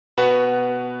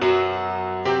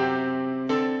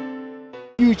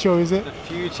future, is it? The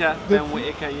future, Ben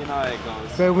Whittaker, you know how it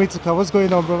goes. Ben Whittaker, what's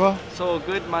going on, brother? So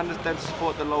good, man. Just then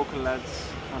support the local lads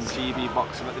on GB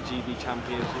boxing at the GB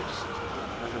Championships.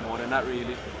 Nothing more than that,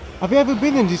 really. Have you ever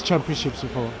been in these championships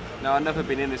before? No, I've never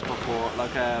been in this before.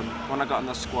 Like when I got on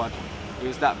the squad, it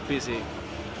was that busy.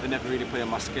 They never really put in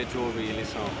my schedule, really.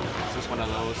 So it's just one of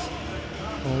those.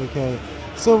 Okay.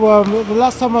 So the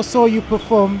last time I saw you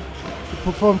performed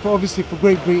obviously for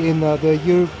Great Britain,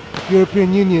 the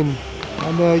European Union,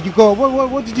 and you got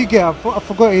what did you get? I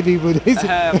forgot it even.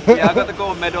 Yeah, I got the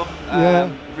gold medal.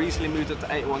 Recently moved up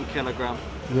to 81 kilogram.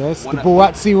 Yes, the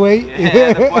Boatsi weight.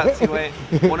 Yeah, the Boatsi weight.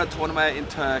 Won a tournament in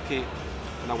Turkey,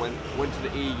 and I went to the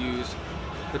EUs.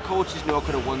 The coaches knew I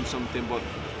could have won something, but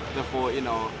they thought, you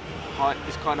know,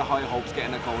 it's kind of high hopes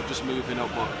getting a gold, just moving up.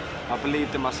 But I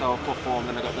believed in myself, performed,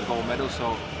 and I got the gold medal.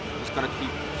 So just got to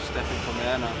keep stepping from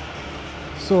there now.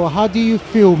 So how do you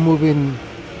feel moving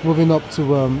up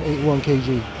to 81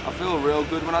 kg? I feel real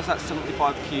good. When I was at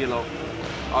 75 kilo,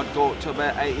 I'd go up to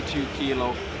about 82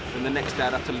 kilo. Then the next day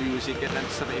I'd have to lose it, get down to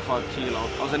 75 kilo.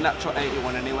 I was a natural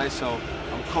 81 anyway, so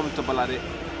I'm comfortable at it,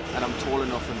 and I'm tall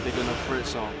enough and big enough for it.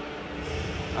 So,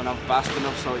 and I'm fast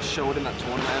enough, so it showed in that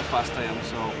tournament how fast I am.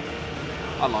 So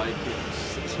I like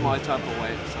it. It's my type of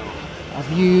weight. So.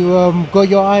 Have you got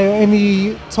your eye on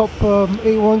any top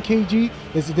 81 kg?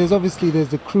 There's obviously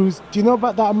the Cruz. Do you know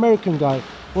about that American guy?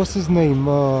 What's his name?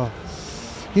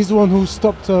 He's the one who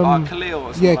stopped.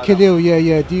 Khalil. Yeah, like Khalil. Yeah.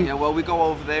 Yeah. Well, we go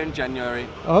over there in January.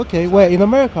 Okay. So, where in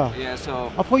America? Yeah.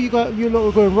 So. I thought you lot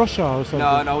were going Russia or something.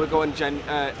 No. We're going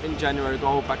in January.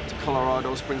 Go back to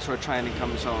Colorado Springs for a training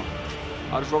camp. So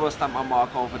I'll just rubber stamp my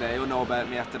mark over there. You'll know about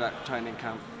me after that training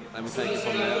camp. Let me take it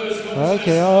from there.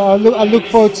 Okay, I look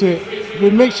forward to it.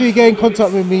 But make sure you get in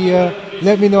contact with me.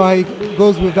 Let me know how it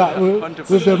goes with that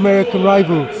with the American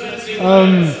rival.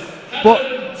 But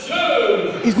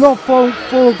it's not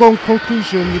foregone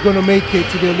conclusion you're going to make it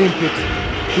to the Olympics,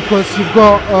 because you've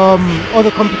got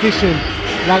other competition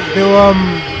like the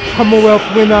Commonwealth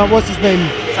winner. What's his name?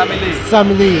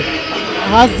 Sammy Lee.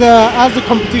 How's the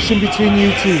competition between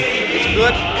you two? It's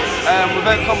good.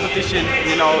 Without competition,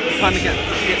 you know, you kind of get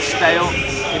stale.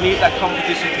 You need that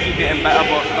competition to keep getting better,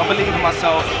 but I believe in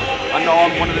myself. I know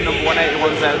I'm one of the number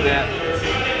 181s out there.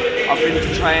 I've been to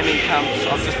training camps,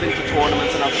 I've just been to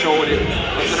tournaments, and I've showed it.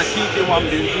 I'm going to keep doing what I'm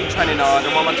doing, keep training hard,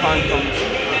 and when my time comes,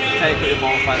 take it with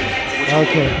both hands.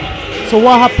 Okay. So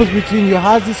what happens between you?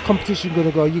 How's this competition going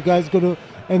to go? Are you guys going to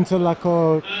enter like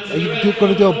are you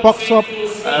going to do a box fight,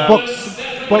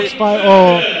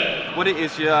 or? What it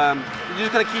is, you're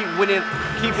just going to keep winning,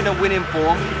 keeping a winning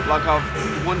form. Like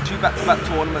I've won 2 back-to-back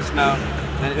tournaments now.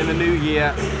 And in the new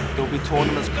year, there'll be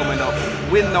tournaments coming up.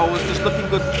 Win those, just looking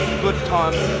good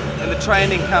time. In the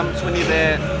training camps, when you're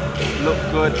there, look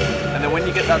good. And then when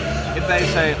you get that, if they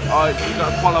say, oh, you've got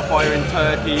a qualifier in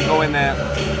Turkey, you go in there.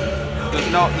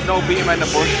 There's no beating around the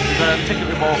bush. You've got to take it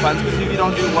with both hands, because if you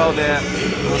don't do well there,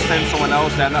 they'll send someone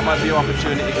else there, and that might be your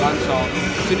opportunity gone. So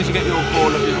as soon as you get your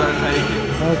call up, you've got to take it.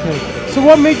 Okay. So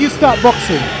what made you start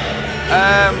boxing?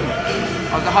 I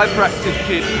was a hyperactive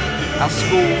kid at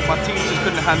school. My teachers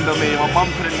couldn't handle me, my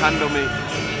mum couldn't handle me.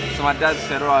 So my dad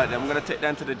said, right, I'm going to take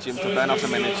down to the gym to burn off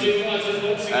some energy.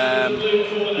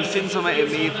 He seen something in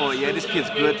me, thought, yeah, this kid's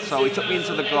good. So he took me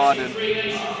into the garden.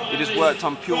 He just worked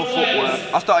on pure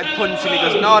footwork. I started punching, he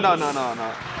goes, no.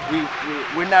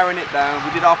 We're narrowing it down.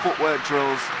 We did our footwork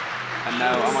drills, and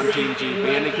now I'm on Team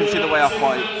GB. And you can see the way I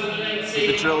fight.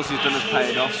 The drills he's done has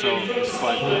paid off, so it's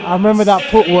quite good. I remember that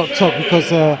footwork talk, because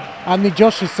Anthony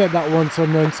Joshua said that once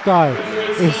on Sky.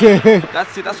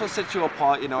 That's it, that's what sets you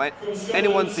apart, you know.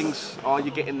 Anyone thinks, oh,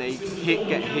 you're getting there,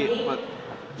 get hit, but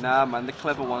nah, man, the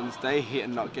clever ones, they hit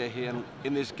and not get hit. And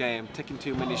in this game, taking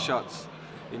too many shots,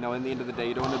 you know, in the end of the day,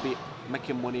 you don't want to be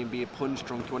making money and be a punch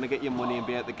drunk. You want to get your money and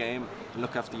be at the game and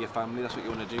look after your family. That's what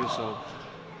you want to do. So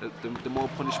the more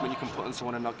punishment you can put on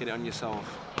someone and not get it on yourself,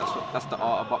 that's the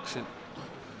art of boxing.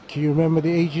 Can you remember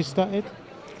the age you started?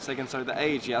 So the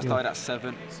age, yeah, I started at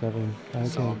 7. 7, okay.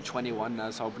 So I'm 21 now,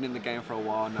 so I've been in the game for a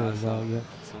while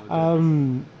now.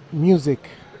 Music.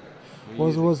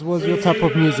 What was your type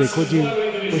of music? What do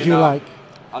you like?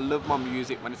 I love my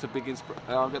music, man. It's a big inspiration.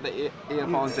 I've got the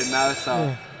earphones in now,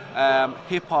 so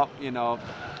hip hop, you know.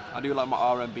 I do like my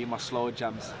R&B, my slow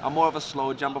jams. I'm more of a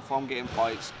slow jam before I'm getting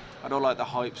fights. I don't like the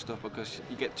hype stuff because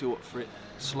you get too up for it.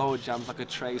 Slow jams like a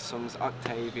Trey Songz,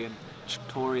 Octavian,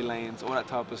 Tory Lanez, all that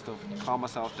type of stuff. Calm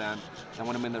myself down. Then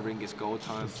when I'm in the ring, it's go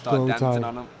time. Start dancing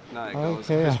on them. No, it goes.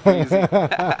 Okay.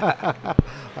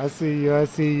 I see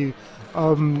you.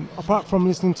 Apart from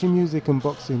listening to music and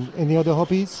boxing, any other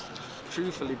hobbies?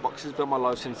 Truthfully, boxing's been my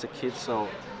life since a kid, so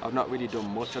I've not really done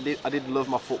much. I did love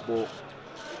my football.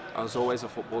 I was always a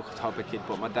football type of kid,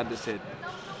 but my dad just said,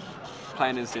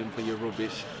 plain and simple, you're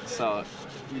rubbish. So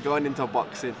you're going into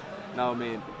boxing. You know what I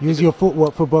mean? Use your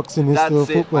footwork for boxing instead of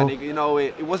football. Man. You know,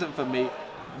 it wasn't for me.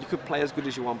 You could play as good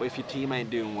as you want, but if your team ain't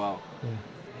doing well,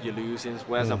 you're losing.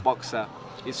 Whereas a boxer,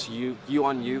 it's you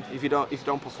on you. If you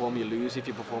don't perform, you lose. If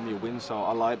you perform, you win. So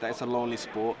I like that. It's a lonely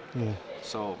sport. Yeah.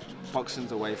 So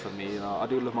boxing's away from me. You know, I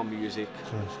do love my music,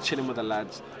 chilling with the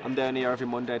lads. I'm down here every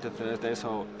Monday to Thursday,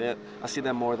 so I see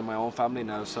them more than my own family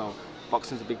now. So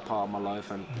boxing's a big part of my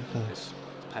life, and it's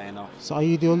paying off. So are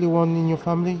you the only one in your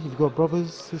family? You've got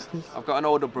brothers, sisters? I've got an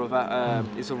older brother.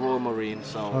 He's a Royal Marine,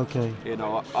 so you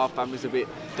know, our family's a bit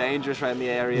dangerous around the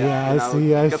area. Yeah, you know, I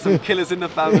see. I got see. some killers in the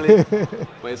family,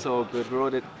 but it's all good.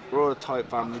 We're all a tight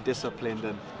family, disciplined,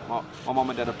 and my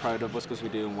mum and dad are proud of us because we're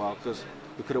doing well. Because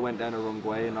we could have went down the wrong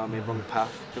way, you know what I mean, wrong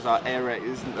path. Because our area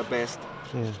isn't the best.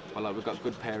 Yeah. But like, we've got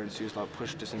good parents who's like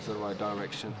pushed us into the right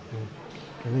direction.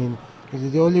 I mean,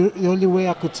 the only way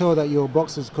I could tell that you're a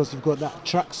boxer is because you've got that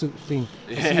tracksuit thing.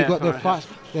 Yeah, so you've got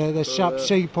the sharp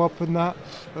shape up and that.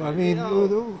 I mean,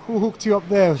 who hooked you up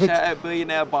there? Shout out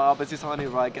Billionaire Barbers, it's on it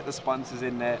right. Get the sponsors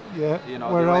in there. Yeah. You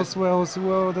know, where are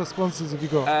the sponsors have you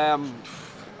got?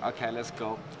 Okay, let's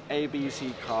go.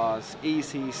 ABC Cars,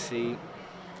 ECC,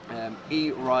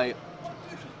 Eat Right.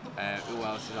 Who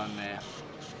else is on there?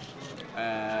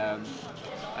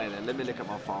 Let me look at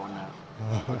my phone now.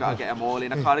 I've got to get them all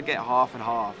in. I can't get half and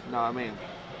half. You know what I mean?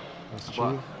 That's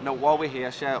true. But no, while we're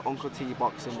here, shout out Uncle T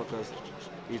Boxing because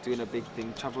he's doing a big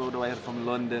thing. Travelled all the way from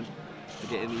London to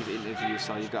get in these interviews,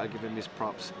 so you've got to give him his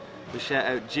props. We shout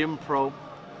out Jim Pro.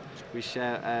 We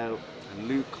shout out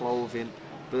Luke Clothing,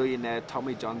 Billionaire,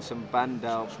 Tommy Johnson,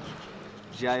 Bandel,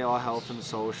 JR Health and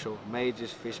Social,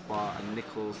 Majors Fish Bar, and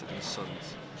Nichols and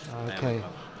Sons. Okay.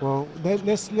 Well,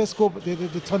 let's go.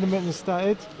 The tournament has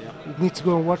started. Yep. You need to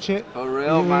go and watch it. For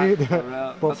real, man. For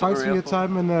real. But thanks for your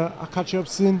time, and I'll catch you up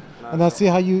soon. And I'll see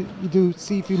how you do.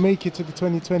 See if you make it to the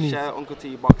 2020. Shout out Uncle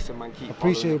T Boxing, man. Keep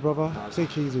appreciate it, brother.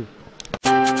 Take it easy.